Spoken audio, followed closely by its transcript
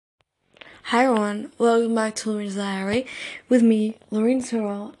Hi everyone, welcome back to Lauren's Diary with me, Lauren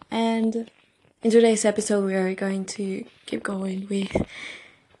Searle, and in today's episode we are going to keep going with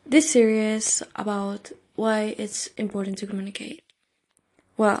this series about why it's important to communicate.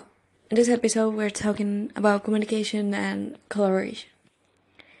 Well, in this episode we're talking about communication and collaboration.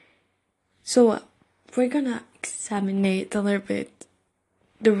 So we're gonna examine a little bit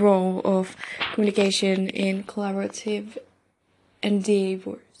the role of communication in collaborative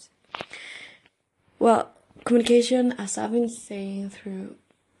endeavors. Well, communication, as I've been saying through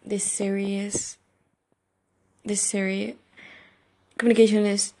this series, communication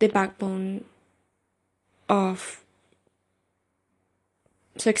is the backbone of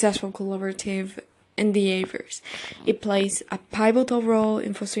successful collaborative endeavors. It plays a pivotal role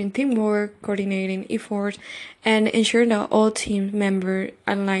in fostering teamwork, coordinating effort, and ensuring that all team members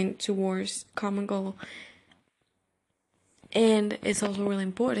align towards common goal. And it's also really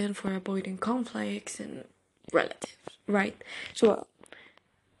important for avoiding conflicts and relatives, right? So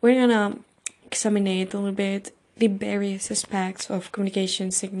we're gonna examine a little bit the various aspects of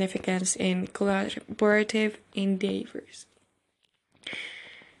communication significance in collaborative endeavors.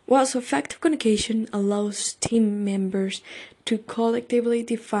 Well, so effective communication allows team members to collectively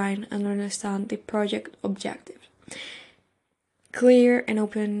define and understand the project objectives. Clear and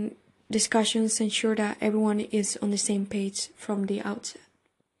open discussions ensure that everyone is on the same page from the outset.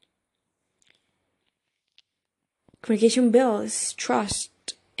 Communication builds trust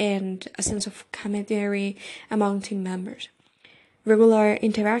and a sense of camaraderie among team members. Regular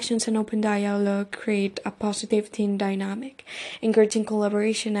interactions and open dialogue create a positive team dynamic, encouraging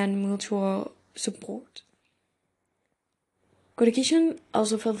collaboration and mutual support. Communication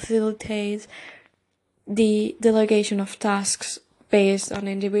also facilitates the delegation of tasks based on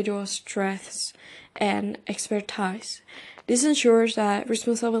individual strengths and expertise. This ensures that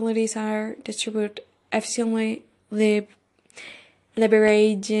responsibilities are distributed efficiently, leveraging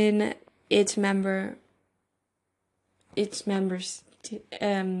its members'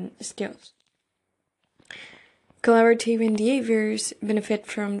 skills. Collaborative endeavors benefit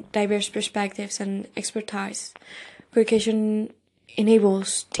from diverse perspectives and expertise. Communication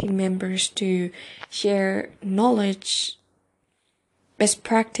enables team members to share knowledge, best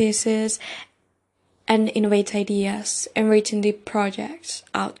practices, and innovate ideas, enriching the project's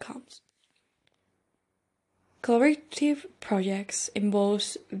outcomes. Collaborative projects involve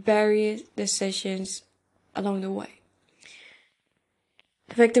various decisions along the way.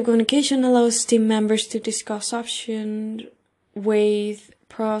 Effective communication allows team members to discuss options, weigh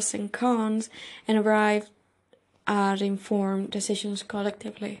pros and cons, and arrive at informed decisions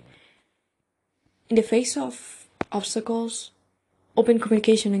collectively. In the face of obstacles, open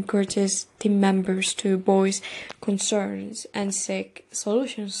communication encourages team members to voice concerns and seek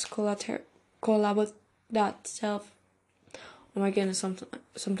solutions oh my goodness,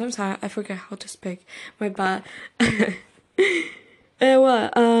 sometimes I forget how to speak. My bad.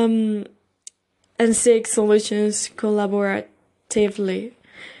 And seek solutions collaboratively.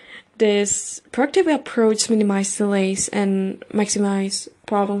 This proactive approach minimizes delays and maximizes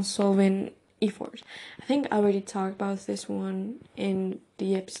problem-solving efforts. I think I already talked about this one in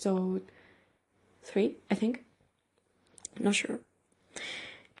the episode 3, I think. Not sure.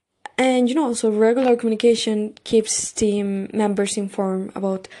 And also regular communication keeps team members informed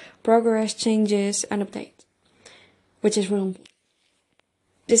about progress, changes, and updates, which is really important.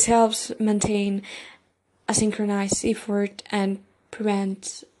 This helps maintain a synchronized effort and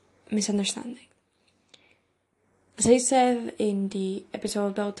prevent misunderstanding. As I said in the episode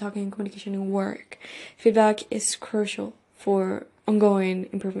about talking communication in work, feedback is crucial for ongoing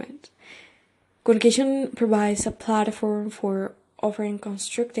improvement. Communication provides a platform for offering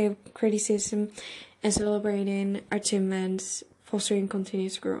constructive criticism and celebrating achievements, fostering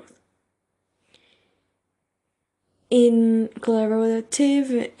continuous growth. In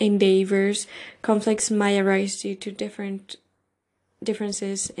collaborative endeavors, conflicts might arise due to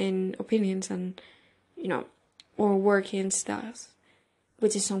differences in opinions and, or working styles,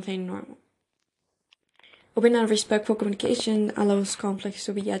 which is something normal. Open and respectful communication allows conflicts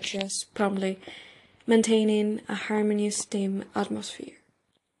to be addressed promptly, maintaining a harmonious team atmosphere.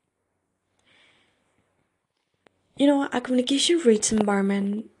 A communication-rich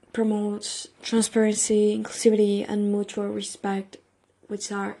environment promotes transparency, inclusivity, and mutual respect, which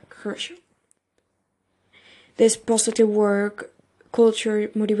are crucial. This positive work culture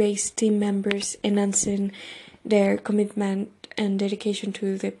motivates team members, enhancing their commitment and dedication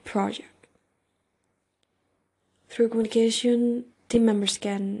to the project. Through communication, team members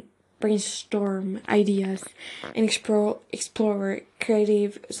can brainstorm ideas and explore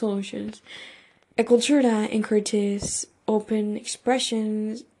creative solutions. A culture that encourages open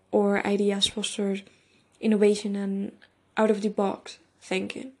expressions or ideas fosters innovation and out-of-the-box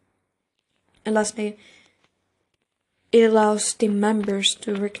thinking. And lastly, it allows team members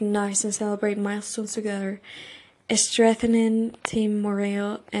to recognize and celebrate milestones together, strengthening team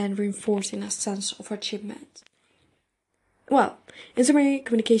morale and reinforcing a sense of achievement. Well, in summary,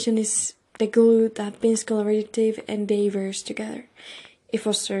 communication is the glue that binds collaborative endeavors together. It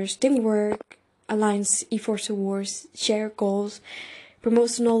fosters teamwork, aligns efforts towards shared goals,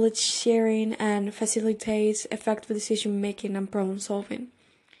 promotes knowledge sharing, and facilitates effective decision making and problem solving.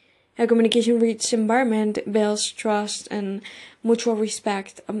 A communication-rich environment builds trust and mutual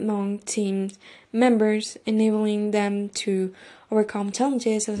respect among team members, enabling them to overcome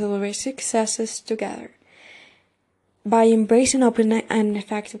challenges and celebrate successes together. By embracing open and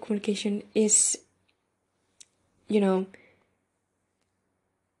effective communication is,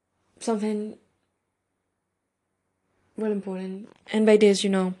 something really important. And by this,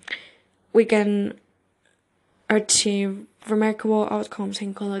 we can achieve remarkable outcomes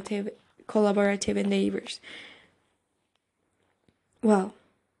in collaborative endeavors. Well,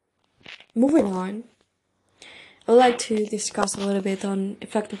 moving on, I would like to discuss a little bit on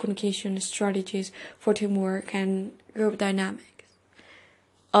effective communication strategies for teamwork and group dynamics.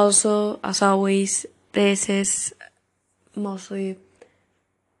 Also, as always, this is mostly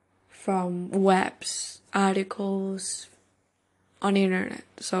from webs, articles, on the internet.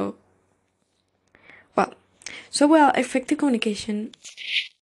 Effective communication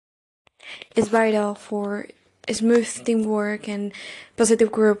is vital for smooth teamwork and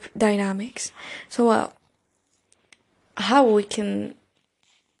positive group dynamics. How we can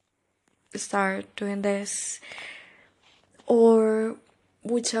start doing this, or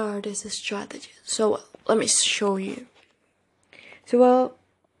which are these strategies? Let me show you.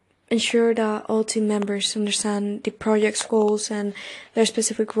 Ensure that all team members understand the project's goals and their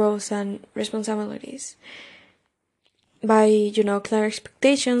specific roles and responsibilities. By, clear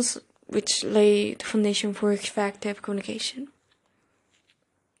expectations, which lay the foundation for effective communication.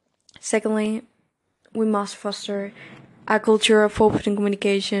 Secondly, we must foster a culture of open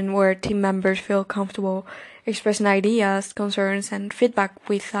communication where team members feel comfortable expressing ideas, concerns, and feedback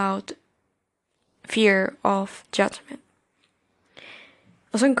without fear of judgment.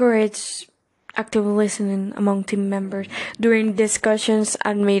 Also encourage active listening among team members during discussions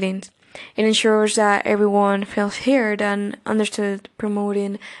and meetings. It ensures that everyone feels heard and understood,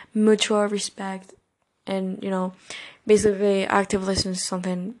 promoting mutual respect. And, basically active listening is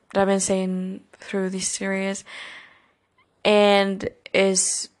something that I've been saying through this series and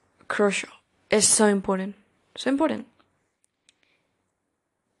is crucial. It's so important. So important.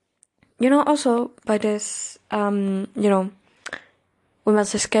 Also by this, we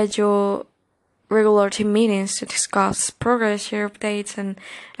must schedule regular team meetings to discuss progress, share updates, and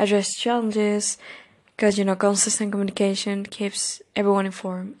address challenges, because, consistent communication keeps everyone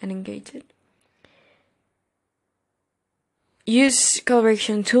informed and engaged. Use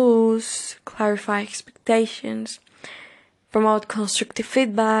collaboration tools, clarify expectations, promote constructive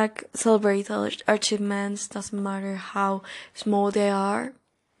feedback, celebrate achievements, doesn't matter how small they are,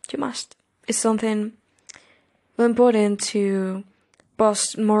 you must. It's something very important to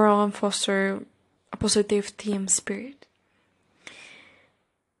boost morale and foster a positive team spirit.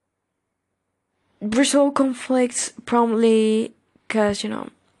 Resolve conflicts promptly, because,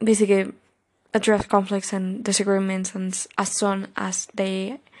 basically address conflicts and disagreements as soon as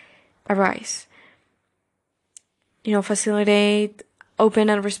they arise. Facilitate open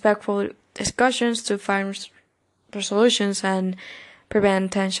and respectful discussions to find resolutions and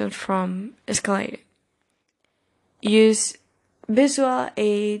prevent tension from escalating. Use visual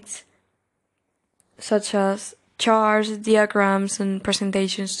aids such as charts, diagrams, and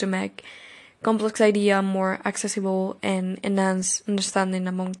presentations to make complex ideas more accessible and enhance understanding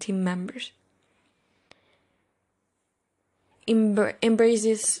among team members.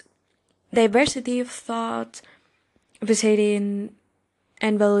 Embraces diversity of thought, visiting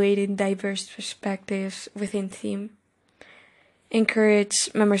and evaluating diverse perspectives within team.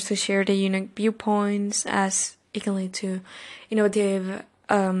 Encourage members to share their unique viewpoints, as it can lead to innovative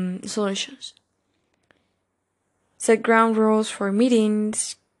solutions. Set ground rules for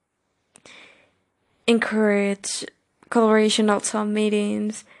meetings. Encourage collaboration outside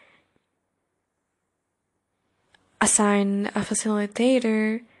meetings. Assign a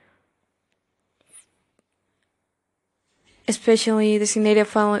facilitator, especially designated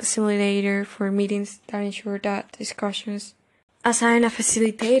facilitator for meetings that ensure that discussions assign a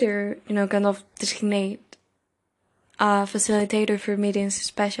facilitator, kind of designate a facilitator for meetings,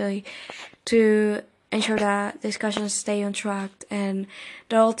 especially to ensure that discussions stay on track and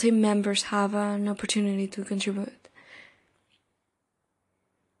that all team members have an opportunity to contribute.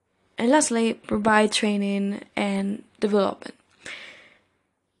 And lastly, provide training and development.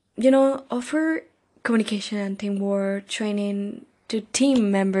 Offer communication and teamwork training to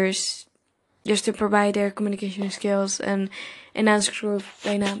team members just to provide their communication skills and enhance group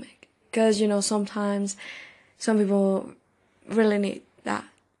dynamic. Because, sometimes some people really need that.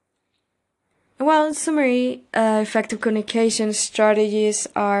 Well, in summary, effective communication strategies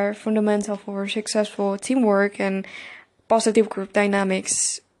are fundamental for successful teamwork and positive group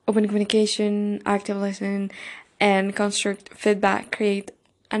dynamics. Open communication, active listening, and constructive feedback create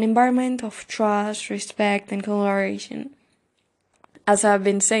an environment of trust, respect, and collaboration. As I've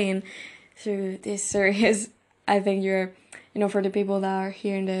been saying through this series, I think for the people that are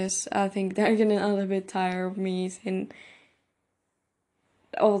hearing this, I think they're getting a little bit tired of me saying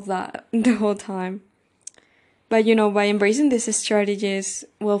all that the whole time. But by embracing these strategies,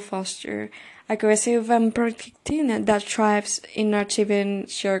 we'll foster a cohesive and productive team that thrives in achieving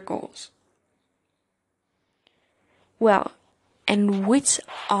shared goals. Well, and which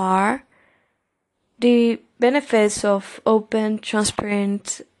are the benefits of open,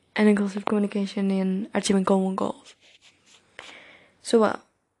 transparent, and inclusive communication in achieving common goals? So,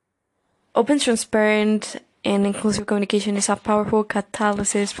 open, transparent, and inclusive communication is a powerful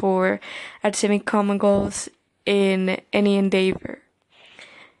catalyst for achieving common goals in any endeavor.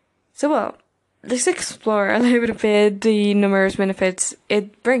 So, let's explore a little bit the numerous benefits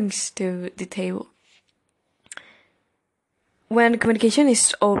it brings to the table. When communication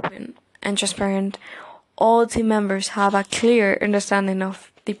is open and transparent, all team members have a clear understanding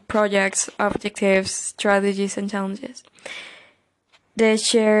of the project's objectives, strategies, and challenges. The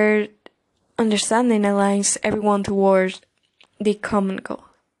shared understanding aligns everyone towards the common goal.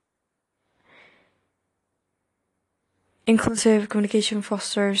 Inclusive communication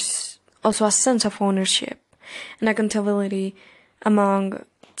fosters also a sense of ownership and accountability among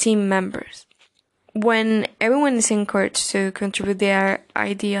team members. When everyone is encouraged to contribute their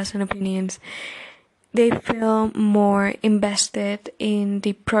ideas and opinions, they feel more invested in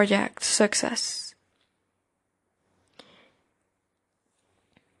the project's success.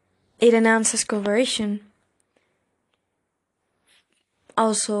 It enhances collaboration.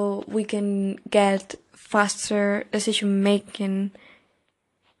 Also, we can get faster decision making,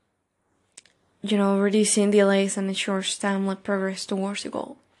 reducing delays and ensures timely progress towards the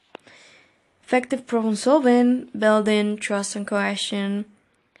goal. Effective problem solving, building trust and cohesion.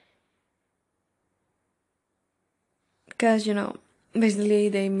 Because, basically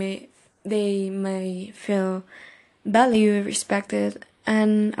they may feel valued, respected,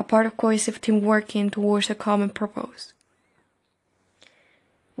 and a part of cohesive team working towards a common purpose.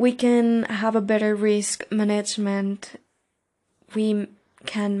 We can have a better risk management. We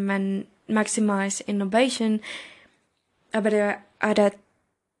can maximize innovation, a better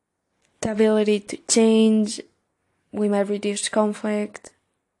adaptability to change. We might reduce conflict.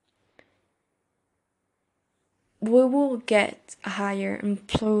 We will get a higher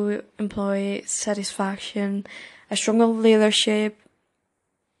employee satisfaction, a stronger leadership.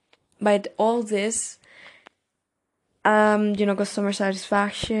 By all this, customer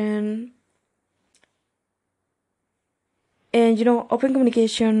satisfaction, and open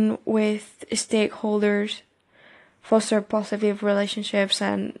communication with stakeholders, foster positive relationships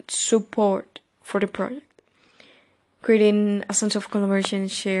and support for the project, creating a sense of collaboration,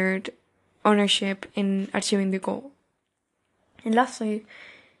 shared ownership in achieving the goal. And lastly,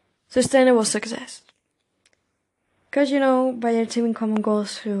 sustainable success. Because, by achieving common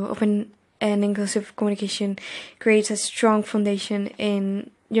goals through open and inclusive communication creates a strong foundation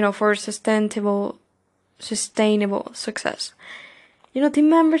for sustainable success. Team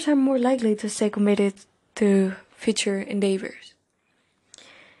members are more likely to stay committed to future endeavors.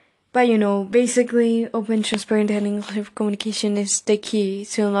 But, basically, open, transparent, and inclusive communication is the key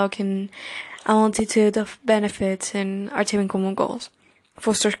to unlocking a multitude of benefits in achieving common goals.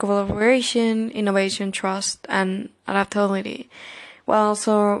 Fosters collaboration, innovation, trust, and adaptability, while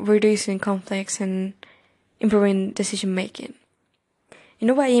also reducing conflicts and improving decision making.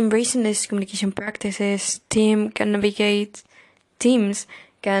 By embracing these communication practices, teams can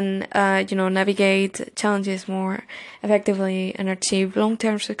navigate challenges more effectively and achieve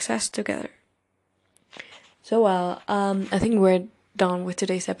long-term success together. So, I think we're done with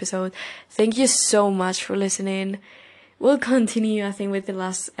today's episode. Thank you so much for listening. We'll continue, I think, with the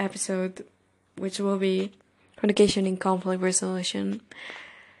last episode, which will be communication and conflict resolution.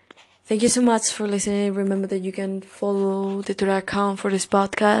 Thank you so much for listening. Remember that you can follow the Twitter account for this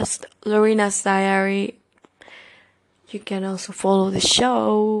podcast, Lorena's Diary. You can also follow the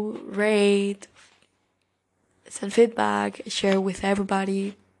show, rate, send feedback, share with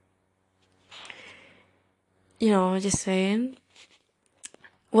everybody. Just saying.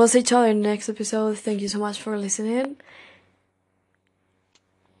 We'll see each other in the next episode. Thank you so much for listening.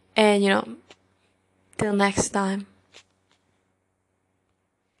 And, till next time.